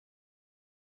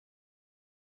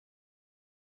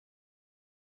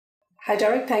Hi,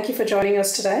 Derek. Thank you for joining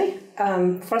us today.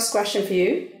 First question for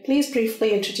you. Please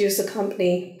briefly introduce the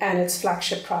company and its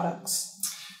flagship products.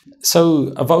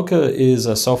 So Avoka is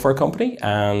a software company,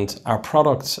 and our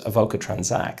product, Avoka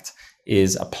Transact,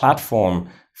 is a platform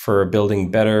for building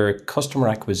better customer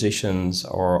acquisitions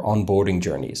or onboarding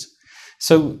journeys.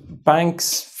 So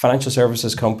banks, financial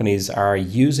services companies are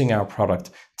using our product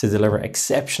to deliver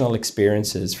exceptional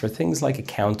experiences for things like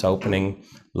account opening,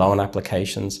 loan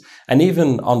applications, and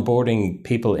even onboarding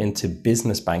people into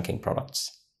business banking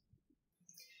products.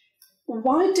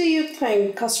 Why do you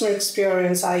think customer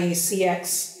experience, i.e.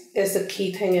 CX, is the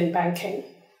key thing in banking?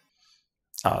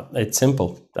 It's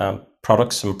simple.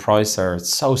 Products and price are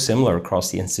so similar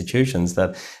across the institutions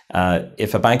that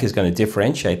if a bank is going to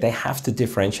differentiate, they have to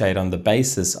differentiate on the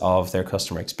basis of their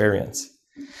customer experience.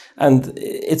 And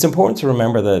it's important to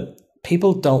remember that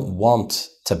people don't want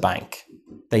to bank.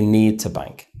 They need to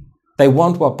bank. They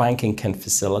want what banking can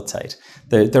facilitate.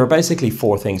 There are basically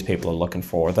four things people are looking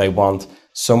for. They want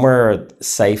somewhere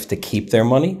safe to keep their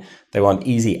money. They want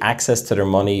easy access to their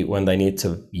money when they need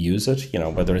to use it,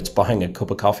 whether it's buying a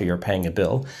cup of coffee or paying a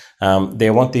bill.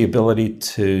 They want the ability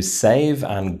to save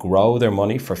and grow their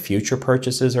money for future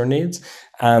purchases or needs.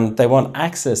 And they want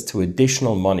access to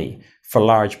additional money for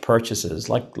large purchases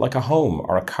like a home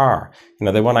or a car.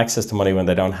 They want access to money when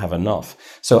they don't have enough.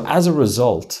 So as a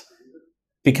result,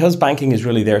 because banking is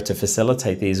really there to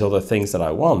facilitate these other things that I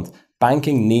want,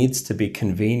 banking needs to be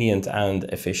convenient and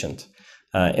efficient.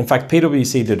 In fact,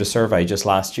 PwC did a survey just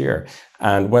last year,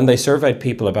 and when they surveyed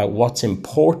people about what's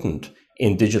important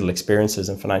in digital experiences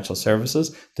and financial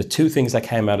services, the two things that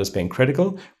came out as being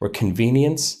critical were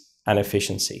convenience and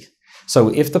efficiency. So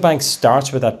if the bank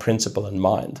starts with that principle in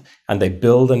mind and they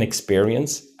build an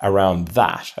experience around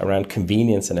that, around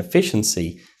convenience and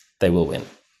efficiency, they will win.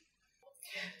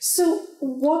 So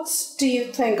what do you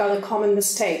think are the common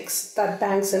mistakes that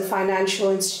banks and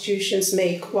financial institutions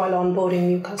make while onboarding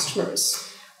new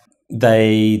customers?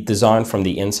 They design from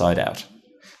the inside out.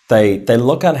 They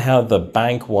look at how the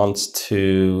bank wants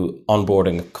to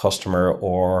onboarding a customer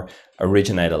or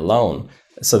originate a loan.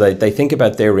 So they think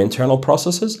about their internal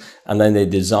processes, and then they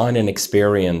design an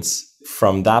experience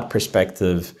from that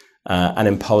perspective and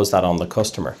impose that on the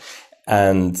customer.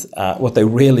 And what they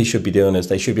really should be doing is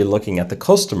they should be looking at the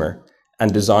customer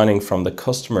and designing from the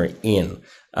customer in.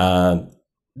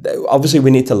 Obviously, we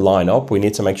need to line up. We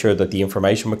need to make sure that the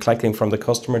information we're collecting from the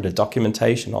customer, the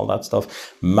documentation, all that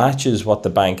stuff, matches what the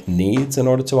bank needs in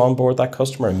order to onboard that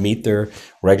customer and meet their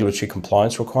regulatory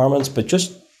compliance requirements. But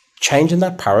just changing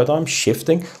that paradigm,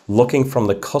 shifting, looking from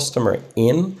the customer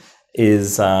in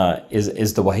is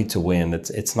the way to win.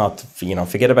 It's not,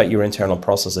 forget about your internal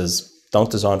processes.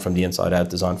 Don't design from the inside out,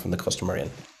 design from the customer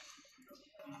in.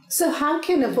 So how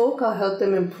can Avoka help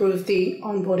them improve the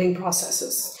onboarding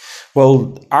processes?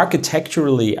 Well,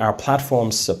 architecturally, our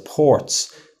platform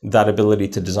supports that ability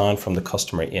to design from the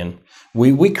customer in.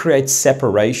 We create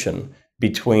separation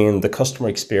between the customer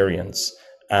experience,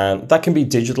 and that can be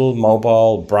digital,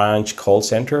 mobile, branch, call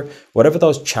center, whatever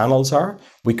those channels are.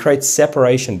 We create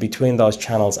separation between those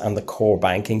channels and the core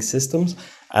banking systems.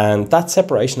 And that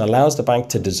separation allows the bank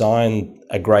to design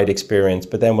a great experience,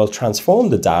 but then we'll transform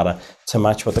the data to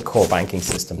match what the core banking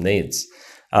system needs.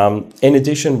 In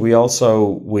addition,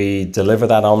 we deliver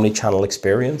that omni-channel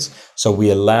experience. So we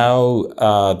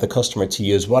allow the customer to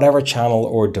use whatever channel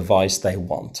or device they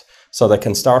want. So they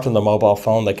can start on the mobile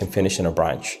phone, they can finish in a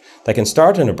branch. They can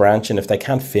start in a branch, and if they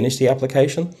can't finish the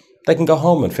application, they can go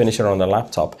home and finish it on their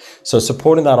laptop. So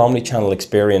supporting that omni-channel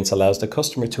experience allows the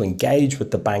customer to engage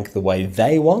with the bank the way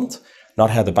they want,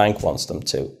 not how the bank wants them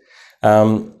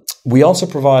to. We also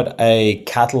provide a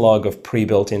catalog of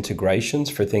pre-built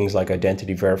integrations for things like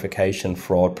identity verification,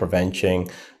 fraud prevention,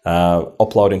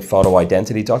 uploading photo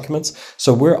identity documents.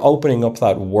 So we're opening up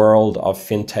that world of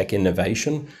FinTech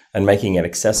innovation and making it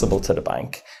accessible to the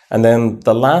bank. And then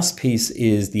the last piece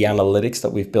is the analytics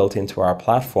that we've built into our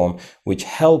platform, which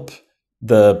help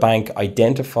the bank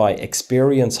identify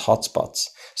experience hotspots.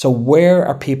 So where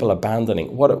are people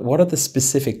abandoning? What are the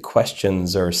specific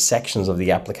questions or sections of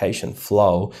the application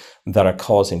flow that are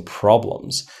causing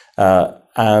problems?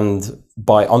 And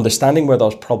by understanding where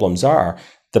those problems are,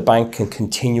 the bank can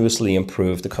continuously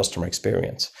improve the customer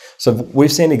experience. So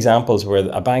we've seen examples where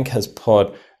a bank has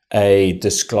put a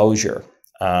disclosure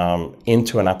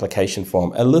into an application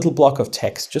form, a little block of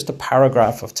text, just a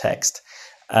paragraph of text.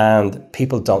 and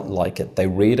people don't like it. They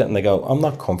read it and they go, I'm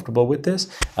not comfortable with this,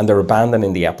 and they're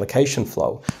abandoning the application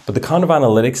flow. But the kind of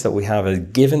analytics that we have is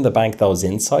giving the bank those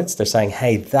insights. They're saying,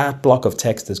 hey, that block of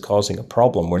text is causing a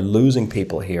problem. We're losing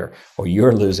people here, or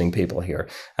you're losing people here.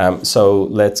 So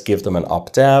let's give them an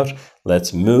opt-out.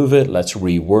 Let's move it. Let's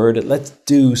reword it. Let's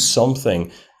do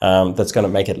something that's going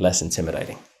to make it less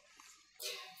intimidating.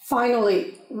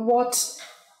 Finally, what,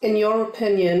 in your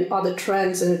opinion, are the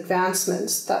trends and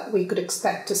advancements that we could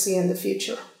expect to see in the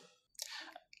future?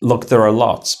 Look, there are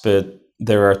lots, but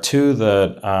there are two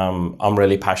that I'm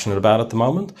really passionate about at the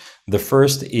moment. The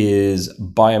first is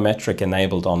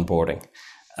biometric-enabled onboarding.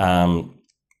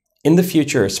 In the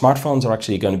future, smartphones are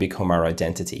actually going to become our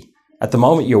identity. At the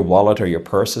moment, your wallet or your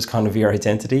purse is kind of your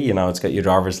identity. You know, it's got your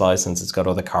driver's license, it's got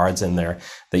other cards in there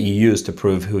that you use to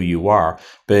prove who you are.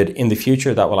 But in the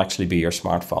future, that will actually be your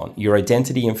smartphone. Your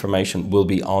identity information will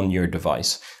be on your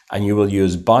device, and you will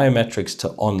use biometrics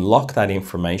to unlock that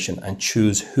information and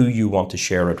choose who you want to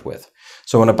share it with.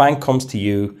 So when a bank comes to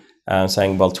you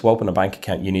saying, well, to open a bank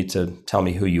account, you need to tell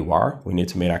me who you are. We need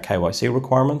to meet our KYC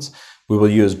requirements. We will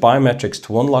use biometrics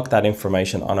to unlock that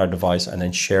information on our device and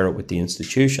then share it with the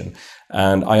institution.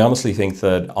 And I honestly think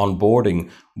that onboarding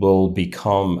will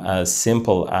become as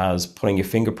simple as putting your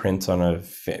fingerprint on a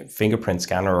fingerprint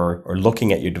scanner or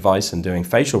looking at your device and doing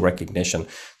facial recognition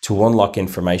to unlock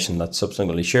information that's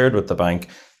subsequently shared with the bank.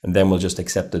 And then we'll just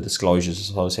accept the disclosures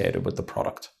associated with the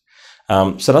product.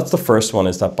 So that's the first one,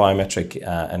 is that biometric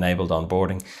enabled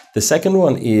onboarding. The second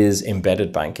one is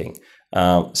embedded banking.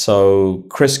 So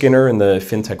Chris Skinner in the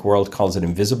FinTech world calls it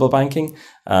invisible banking.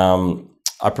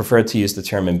 I prefer to use the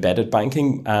term embedded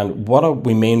banking. And what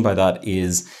we mean by that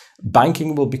is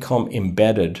banking will become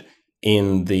embedded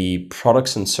in the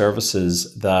products and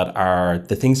services that are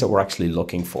the things that we're actually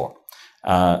looking for.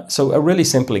 So a really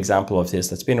simple example of this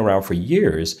that's been around for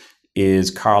years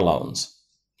is car loans.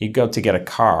 You go to get a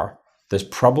car, there's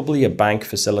probably a bank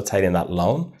facilitating that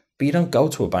loan, but you don't go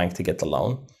to a bank to get the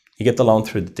loan. You get the loan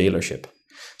through the dealership.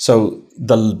 So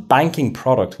the banking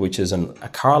product, which is a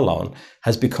car loan,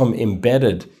 has become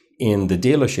embedded in the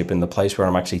dealership, in the place where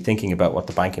I'm actually thinking about what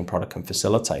the banking product can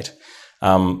facilitate.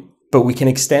 But we can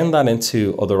extend that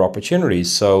into other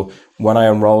opportunities. So when I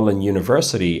enroll in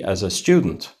university as a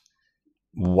student,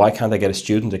 why can't I get a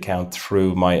student account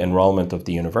through my enrollment of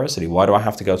the university? Why do I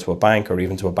have to go to a bank or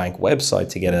even to a bank website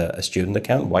to get a student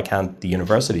account? Why can't the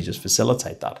university just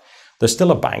facilitate that? There's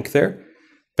still a bank there,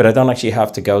 but I don't actually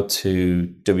have to go to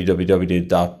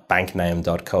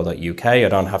www.bankname.co.uk. I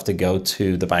don't have to go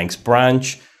to the bank's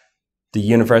branch. The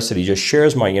university just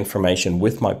shares my information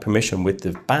with my permission with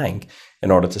the bank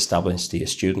in order to establish the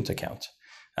student account.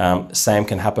 Same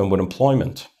can happen with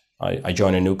employment. I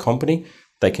join a new company.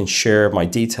 They can share my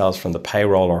details from the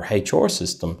payroll or HR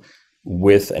system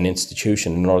with an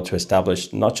institution in order to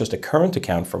establish not just a current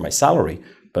account for my salary,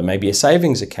 but maybe a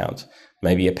savings account,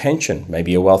 maybe a pension,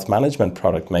 maybe a wealth management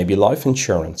product, maybe life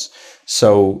insurance.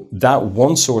 So that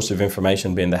one source of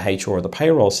information, being the HR or the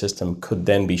payroll system, could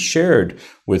then be shared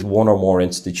with one or more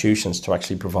institutions to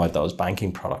actually provide those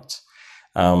banking products.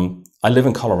 I live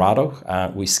in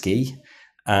Colorado, we ski,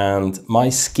 and my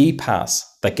ski pass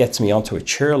that gets me onto a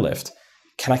chairlift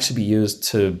can actually be used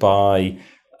to buy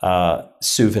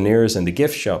souvenirs in the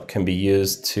gift shop, can be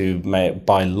used to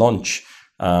buy lunch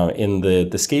in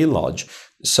the ski lodge.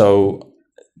 So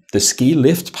the ski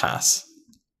lift pass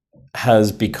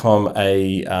has become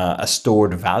a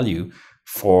stored value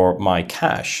for my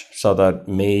cash, so that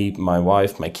me, my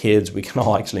wife, my kids, we can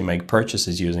all actually make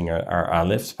purchases using our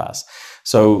lift pass.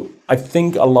 So I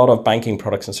think a lot of banking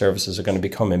products and services are going to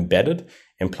become embedded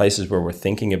in places where we're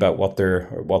thinking about what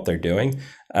they're doing.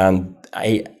 And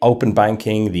open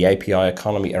banking, the API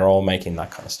economy are all making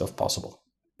that kind of stuff possible.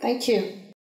 Thank you.